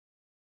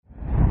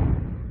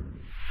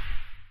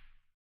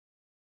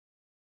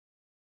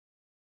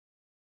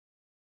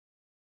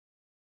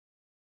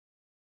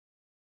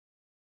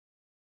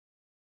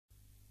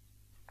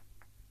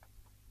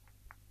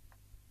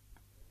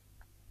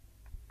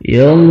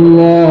يا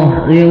الله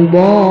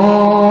رضا،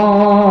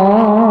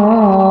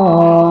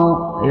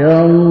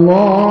 يا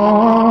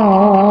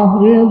الله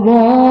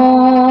رضا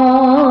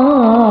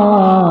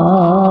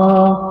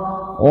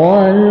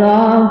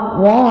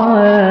والعفو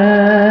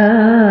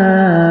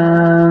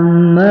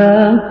عما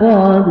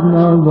قد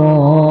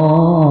مضى،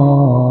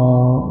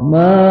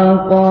 ما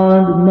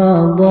قد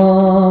مضى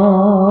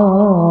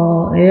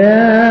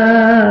يا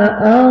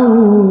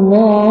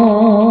الله.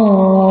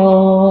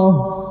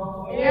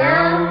 يا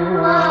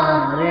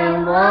الله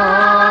رضا،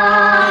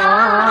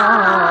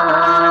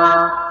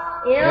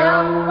 يا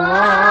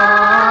الله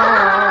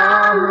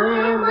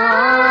رضا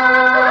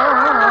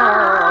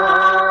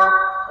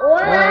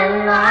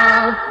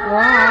والعفو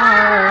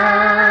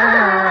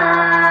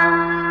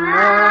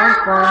عما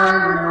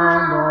قد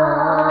مضى،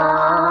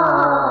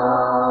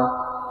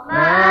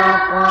 ما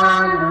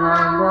قد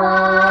مضى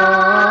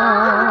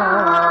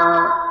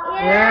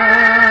يا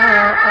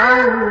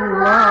الله.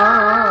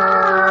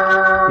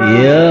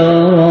 يا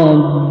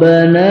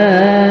ربنا،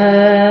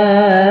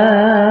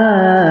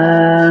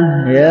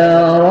 يا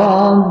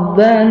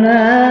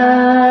ربنا،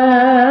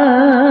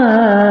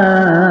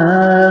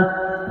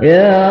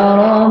 يا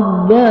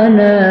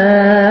ربنا،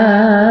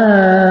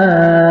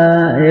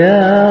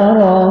 يا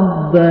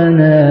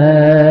ربنا،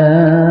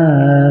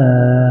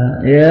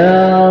 يا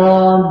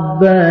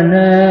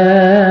ربنا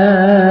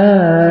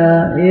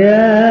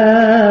يا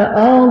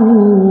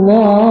الله.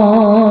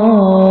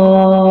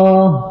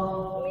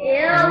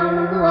 يا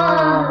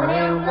الله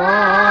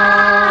رضا،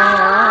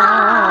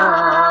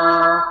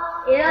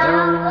 يا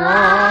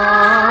الله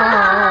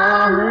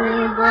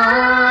رضا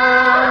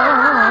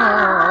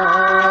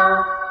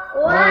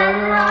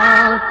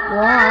والعفو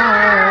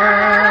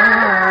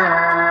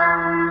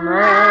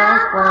عما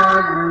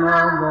قد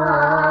مضى،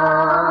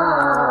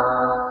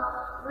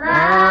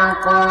 ما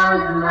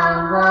قد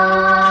مضى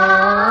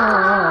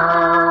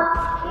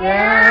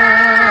يا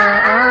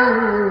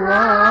الله.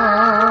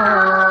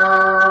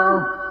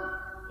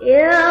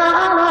 يا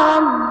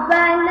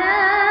ربنا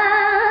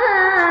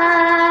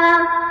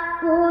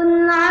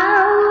كن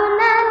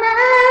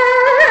عوننا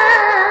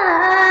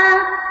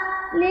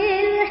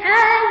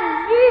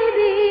للحج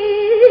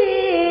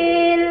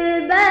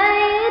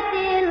بالبيت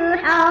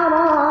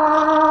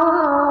الحرام،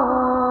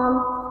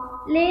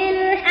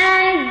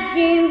 للحج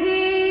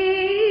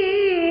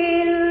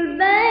بالبيت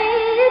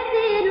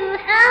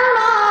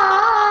الحرام.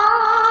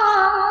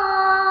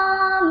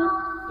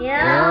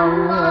 يا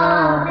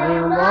الله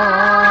رضا،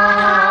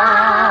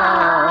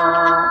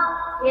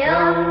 يا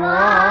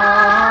الله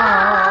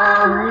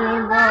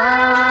رضا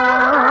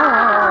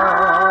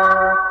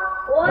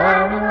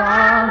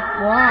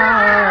والعفو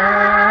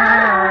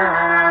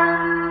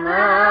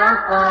عما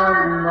قد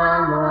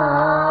مضى،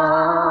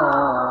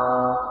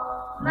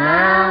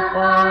 ما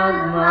قد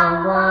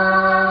مضى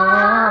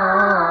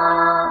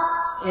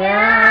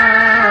يا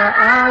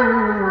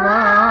الله.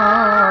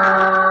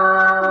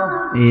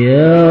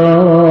 يا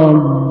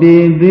رب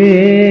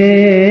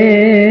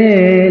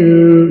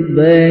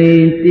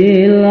بالبيت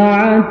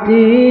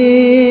العتيق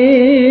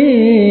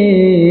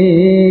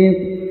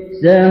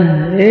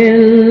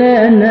سهل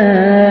لنا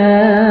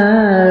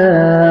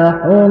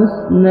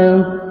حسن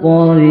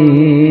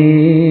الطريق،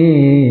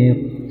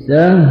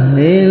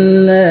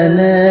 سهل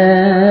لنا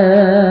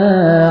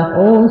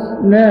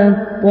حسن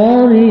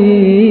الطريق.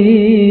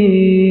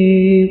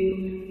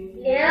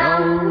 يا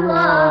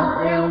الله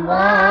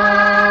رضا،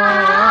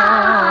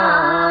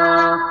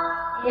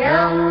 يا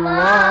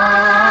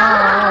الله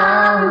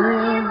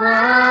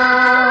رضا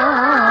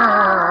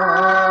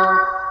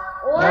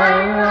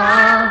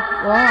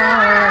والعفو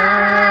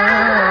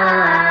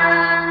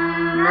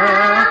عما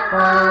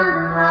قد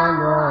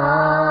مضى،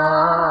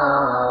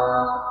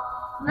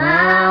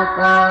 ما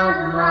قد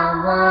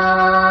مضى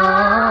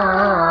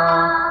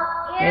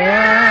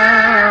يا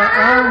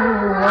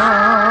الله.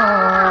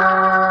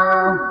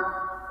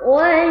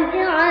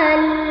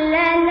 واجعل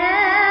لنا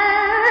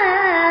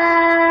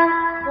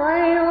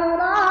غير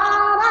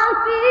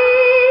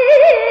رفيق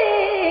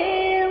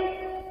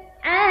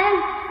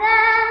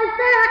حتى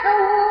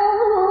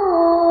تحوج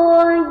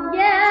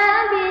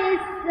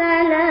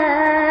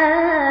بالسلام،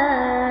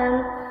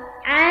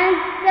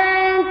 حتى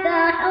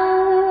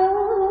تحوج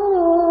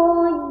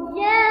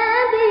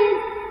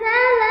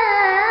بالسلام.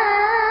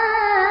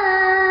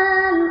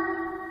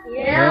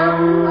 يا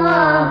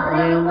الله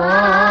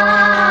رضا،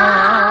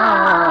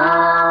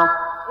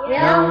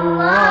 يا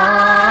الله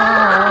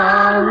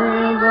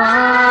رضا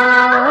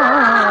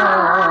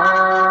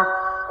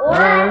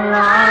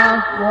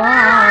والعفو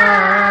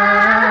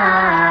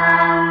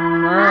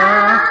عما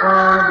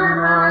قد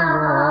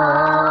مضى،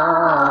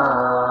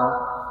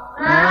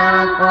 ما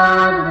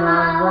قد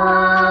مضى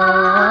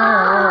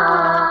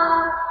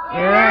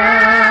يا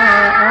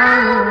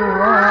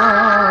الله.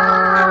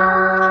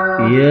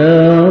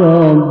 يا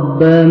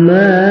رب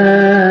ما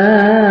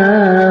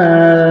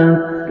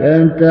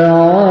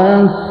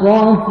كتعصفا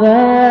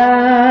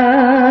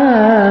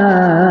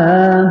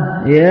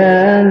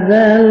يا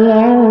ذا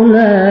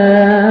العلا،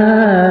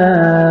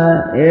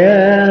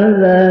 يا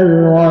ذا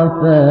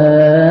الوفا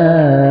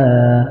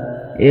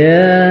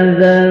يا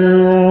ذا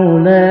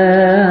العلا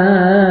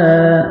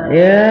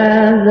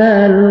يا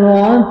ذا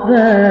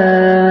الوفاء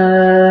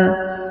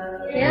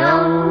يا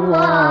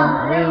الله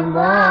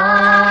رضا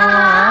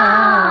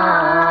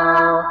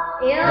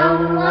يا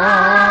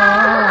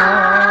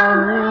الله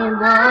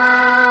رضا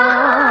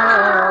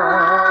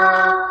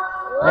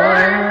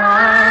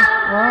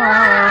والعفو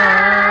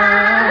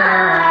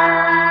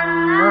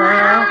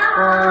ما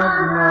قد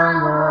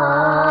مضى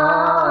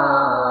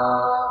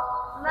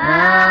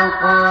ما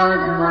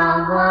قد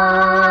مضى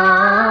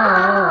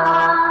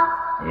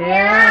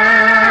يا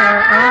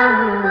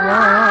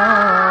الله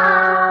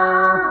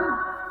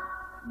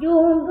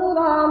جود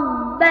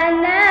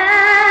ربنا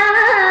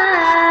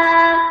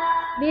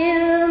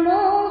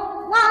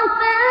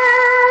بالمصطفى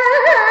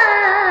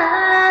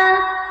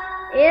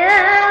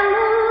يا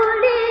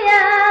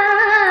موليا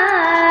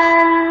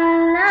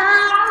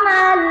نعم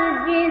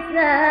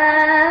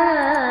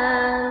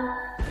الجسام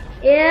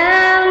يا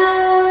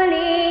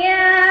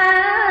موليا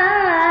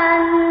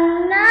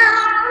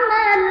نعم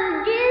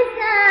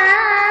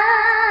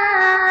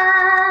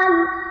الجسام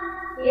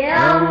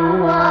يا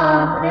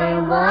الله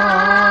رضا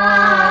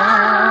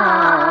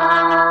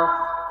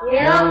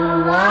يا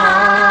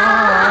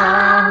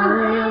الله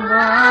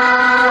رضا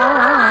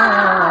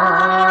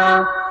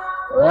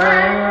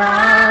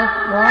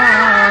والعفو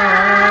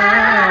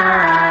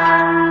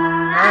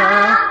ما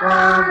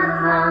قد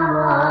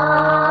مضى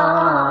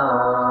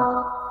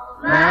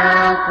ما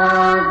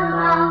قد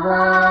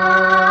مضى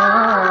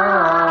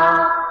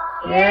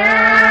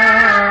يا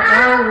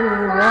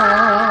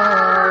الله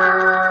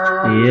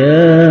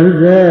يا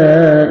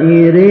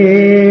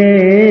زائري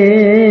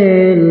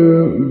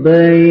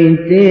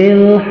البيت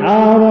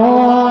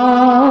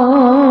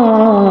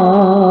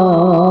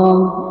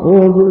الحرام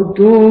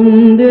أبتم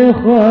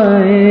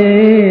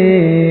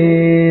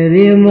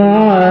بخير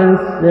مع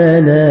السلام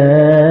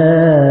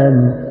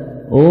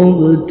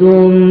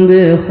أبتم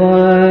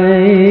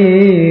بخير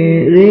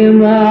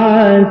مع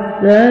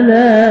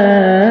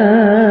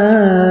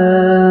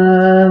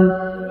السلام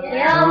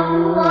يا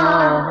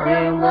الله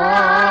رضا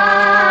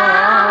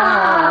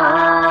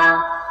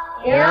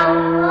يا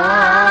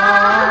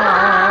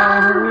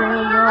الله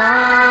رضا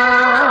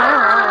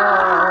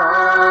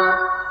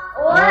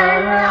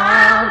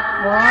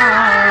والعفو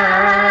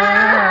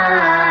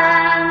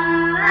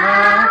ما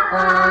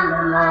قد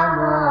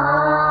مضى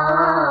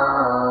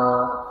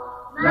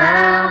ما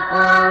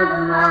قد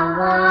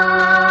مضى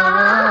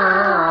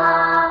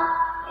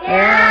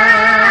يا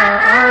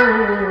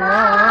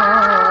الله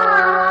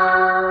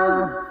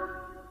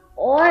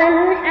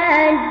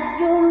والحج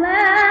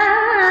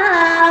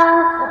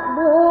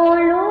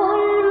مقبول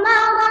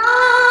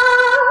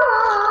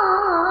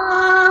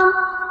المرام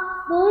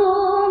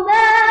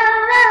طوبى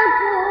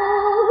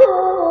لكم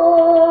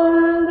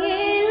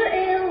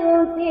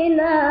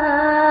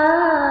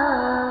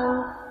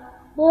بالاغتنام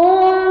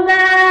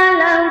طوبى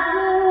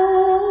لكم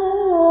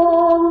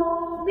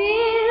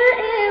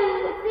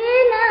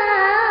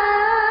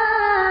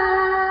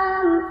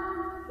بالاغتنام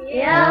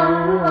يا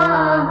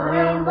الله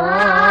رضا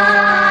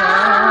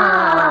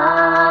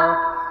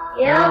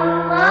يا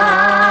الله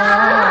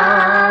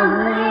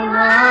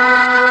رضا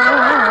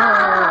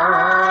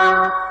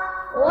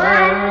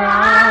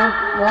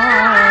والعفو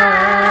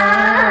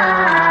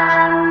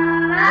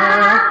ما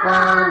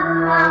قد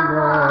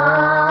مضى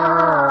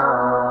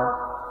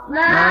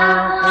ما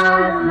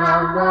قد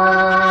مضى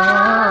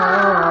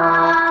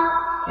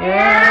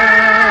يا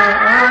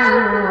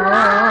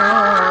الله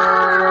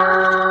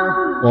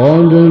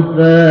قد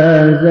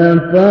فاز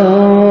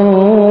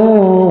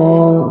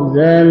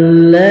فوزا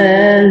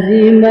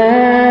لازما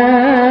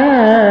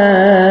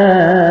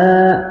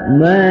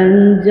من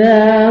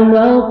جاء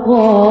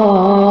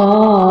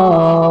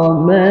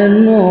مقاما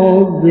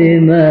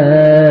عظما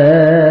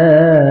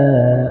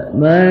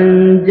من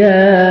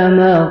جاء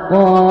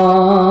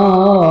مقاما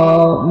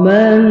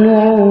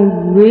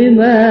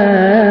عظما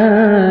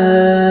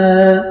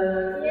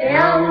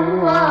يا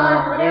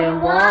الله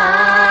رضا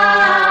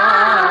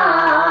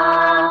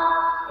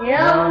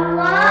يا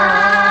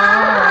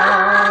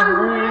الله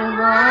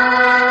رضا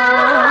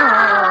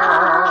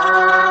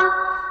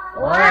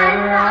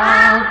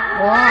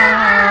والعفو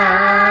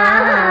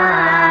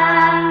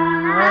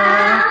ما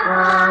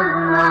قد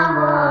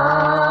مضى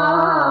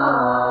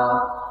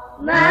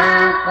ما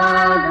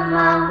قد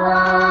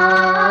مضى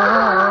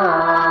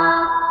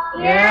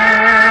يا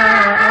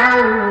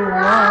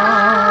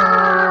الله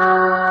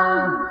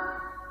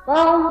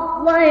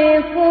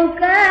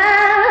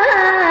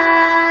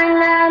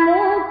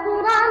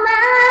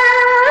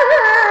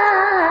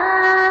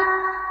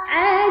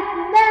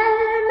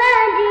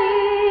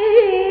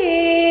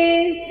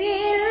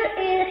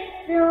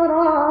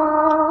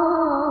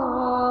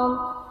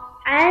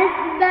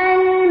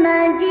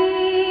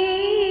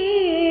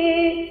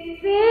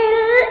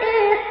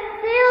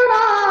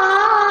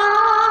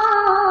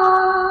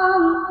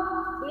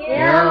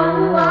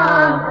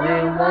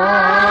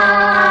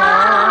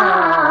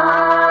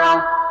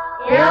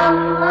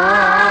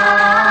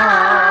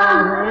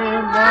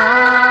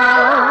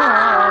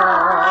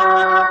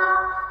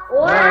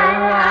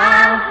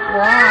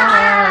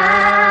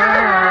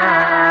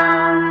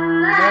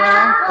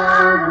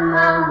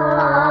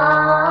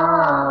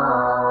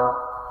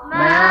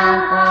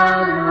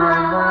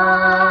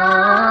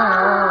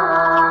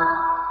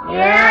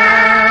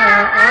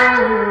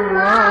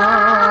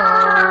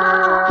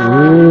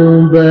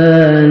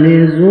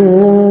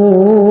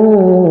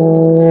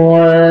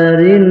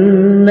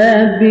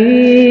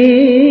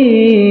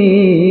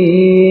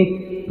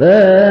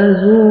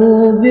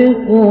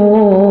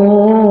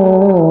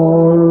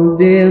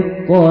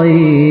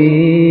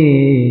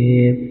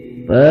بالطيب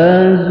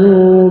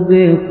فازوا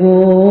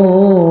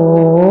بقرب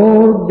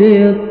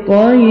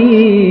الطيب.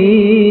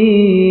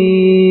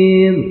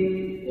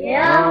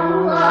 يا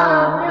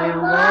الله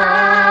رضا،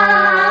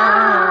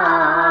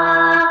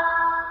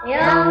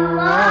 يا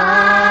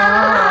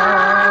الله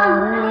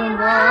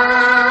رضا،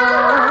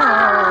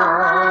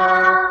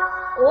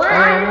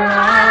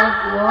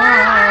 والعفو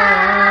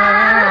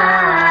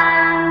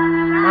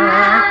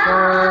عما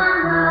قد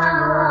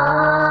مضى،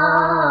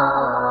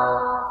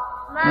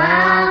 ما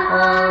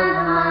قد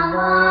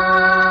مضى.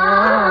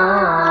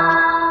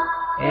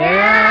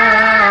 يا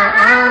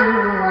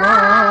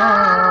الله،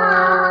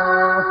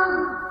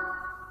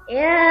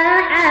 يا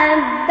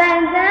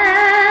حبذا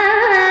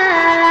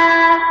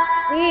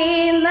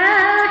فيما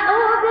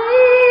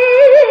حبيت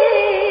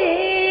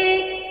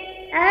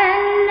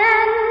أن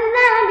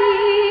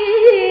النبي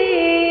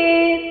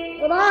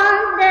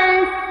رد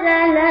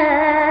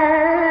السلام،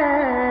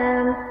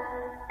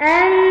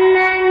 أن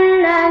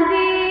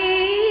النبي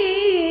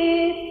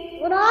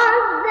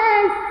رد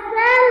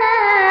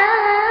السلام.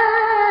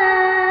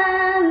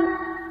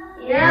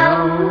 يا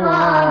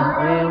الله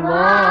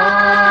رضا،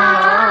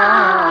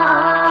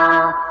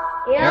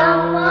 يا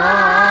الله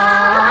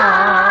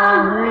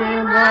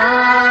رضا،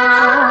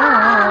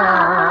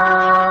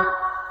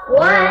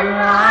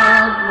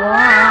 والعفو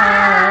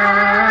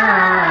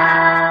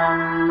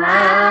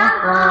عما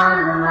قد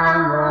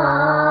مضى،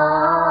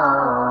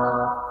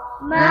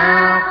 ما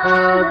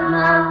قد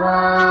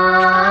مضى.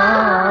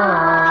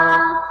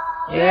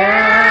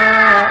 يا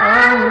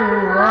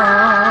الله،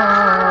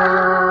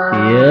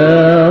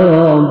 يا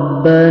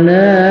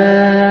ربنا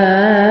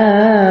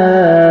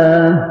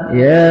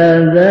يا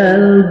ذا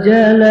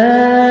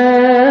الجلال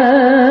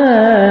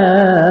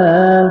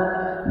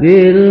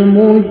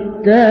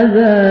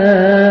بالمجتبى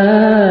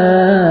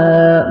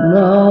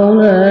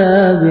مولى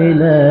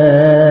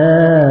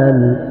بلال،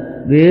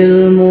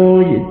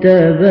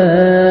 بالمجتبى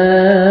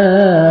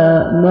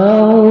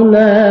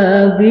مولى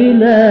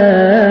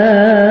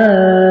بلال.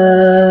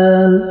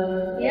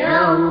 يا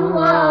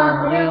الله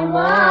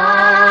رضا،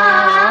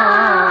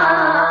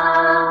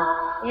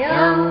 يا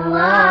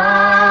الله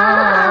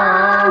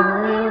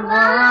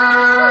رضا،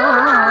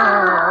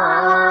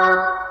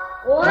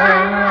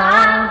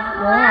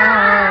 والعفو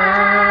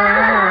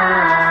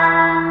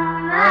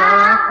عما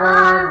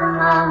قد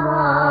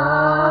مضى،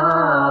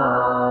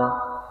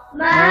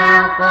 ما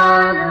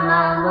قد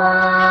مضى.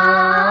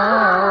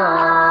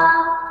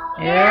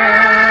 يا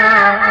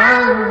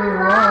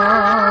الله،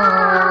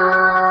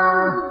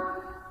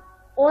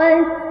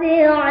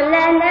 وسع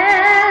لنا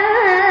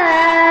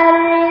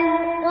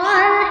رزق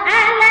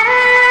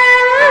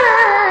الحلال،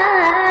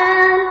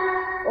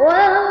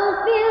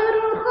 واغفر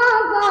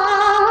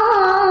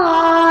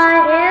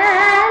خطايانا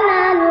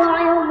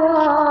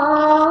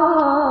العظام،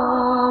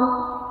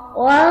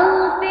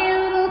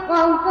 واغفر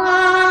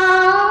خطايانا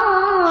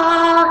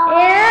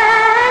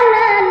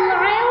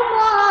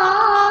العظام.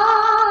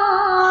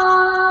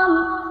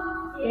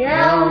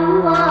 يا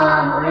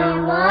الله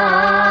رضا،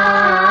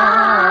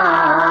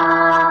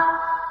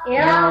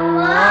 يا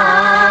الله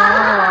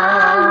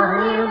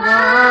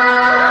رضا،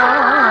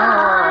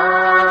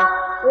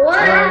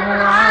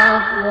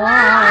 والعفو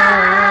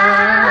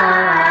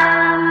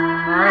عما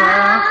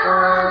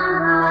قد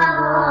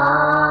مضى،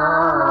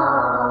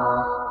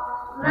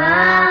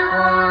 ما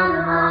قد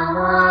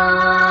مضى.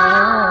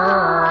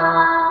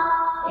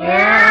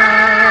 يا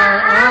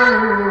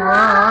الله،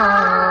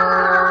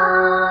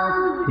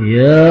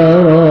 يا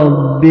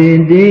رب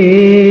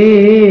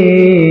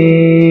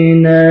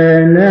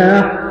ديننا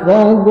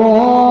احفظا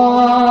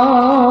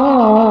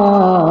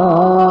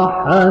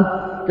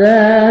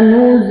حتى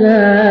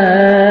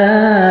نزاح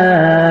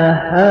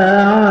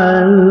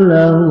عن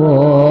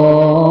لظى،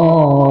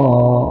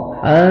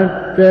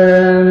 حتى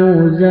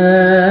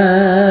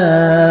نزاح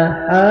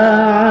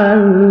عن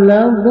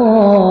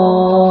لظى.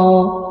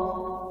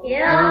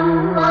 يا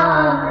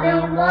الله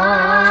رضا،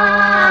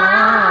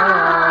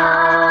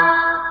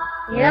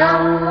 يا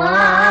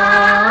الله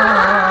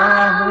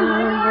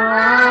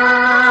رضا،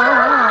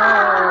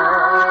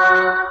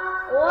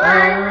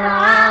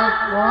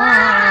 والعفو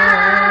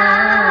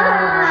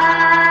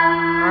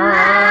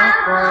عما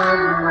قد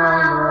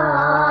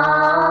مضى،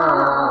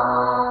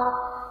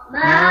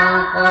 ما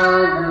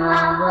قد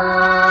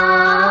مضى.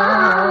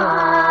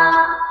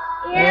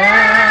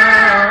 يا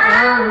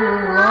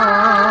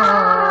الله،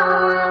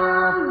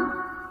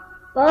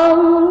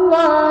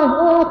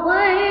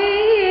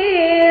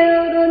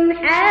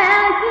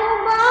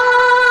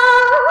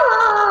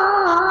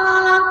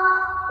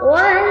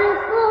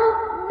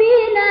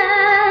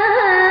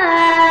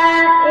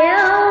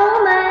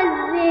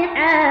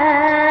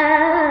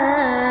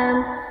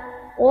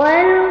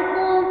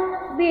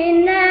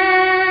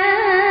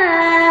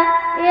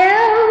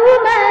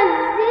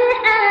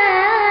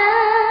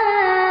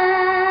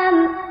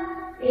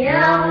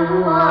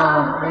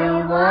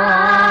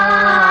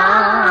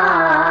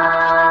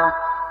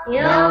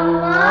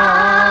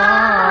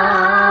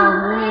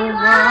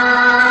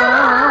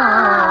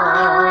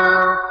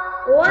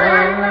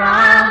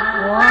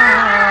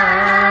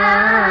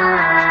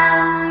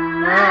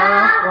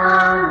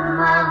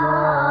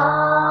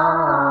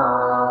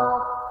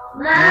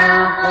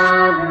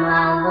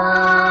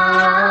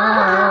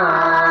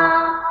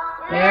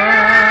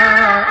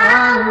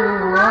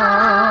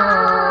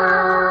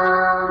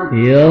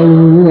 Ya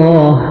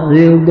Allah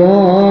ridha,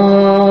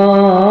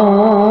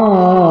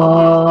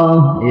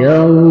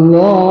 Ya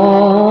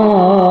Allah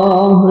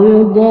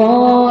ridha,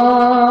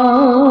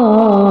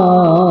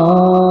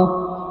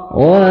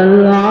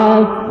 wal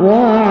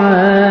afwa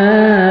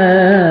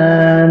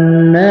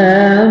anna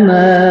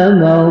ma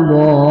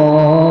madha,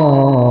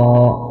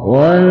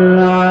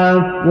 wal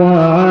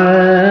afwa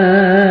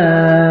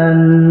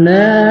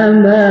anna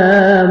ma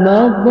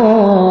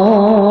madha.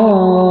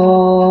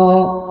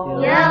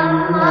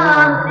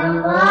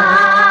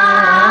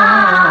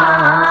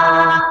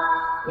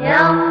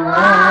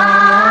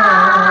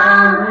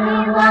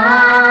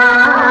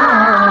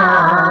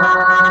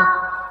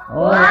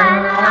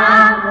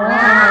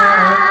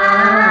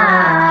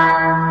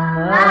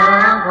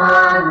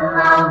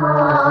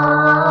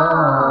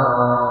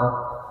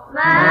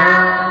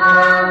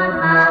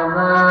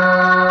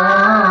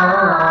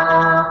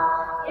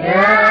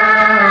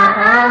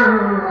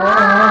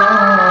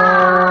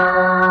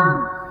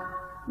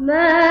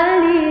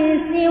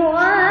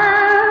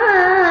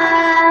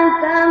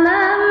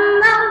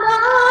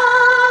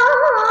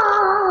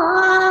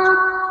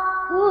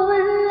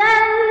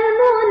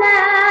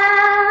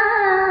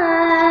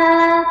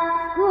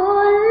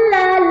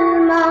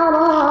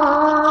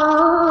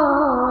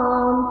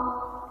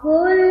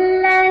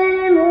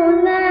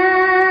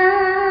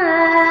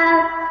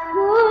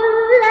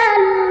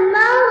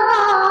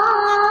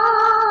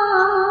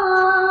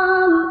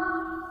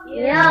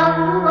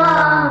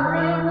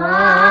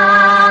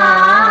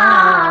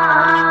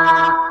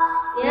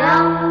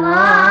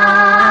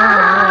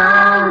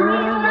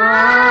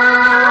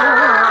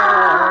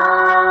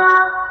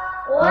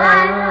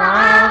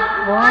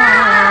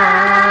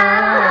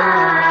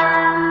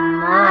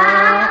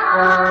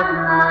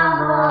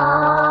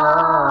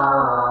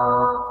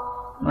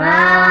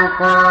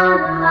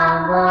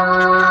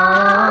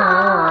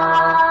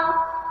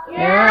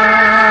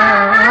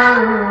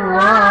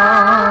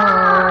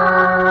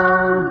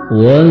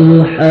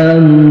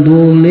 والحمد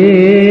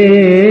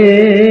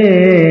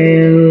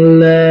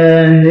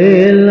لله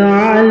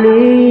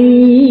العلي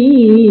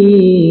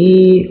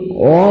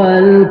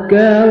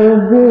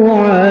والكرب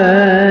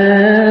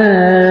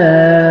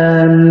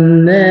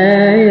عنا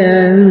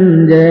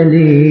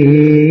ينجلي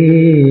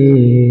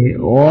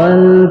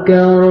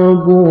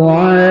والكرب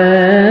عنا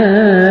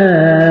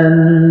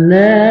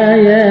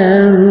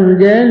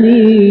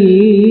ينجلي.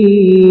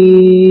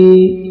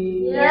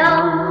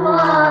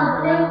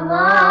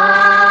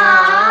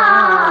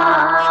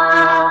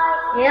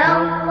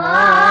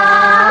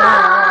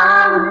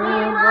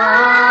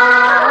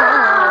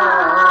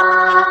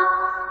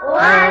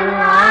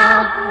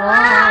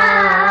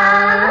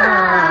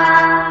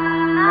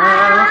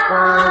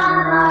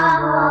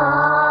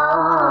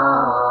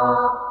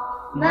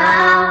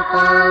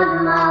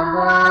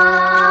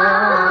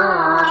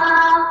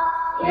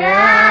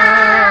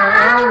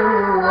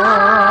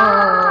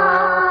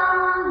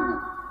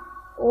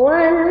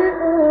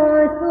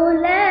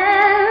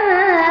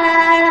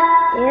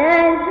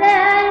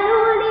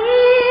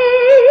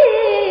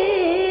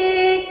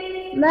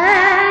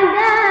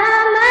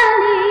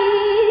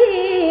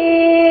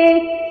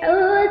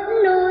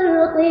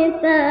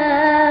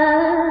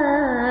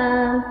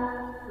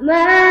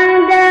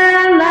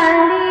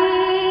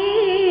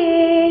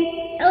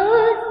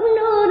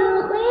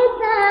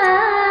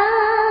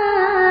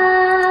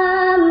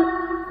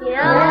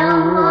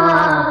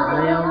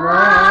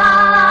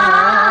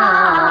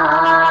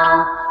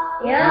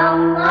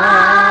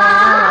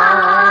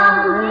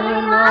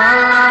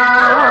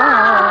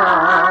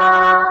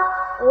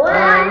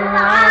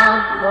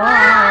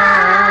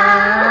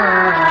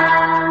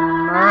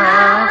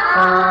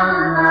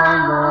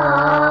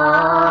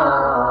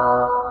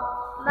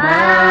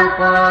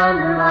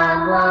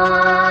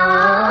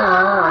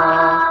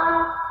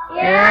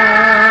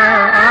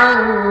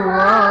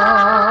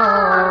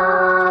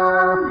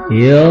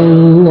 Ya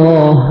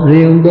Allah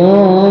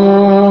ridha.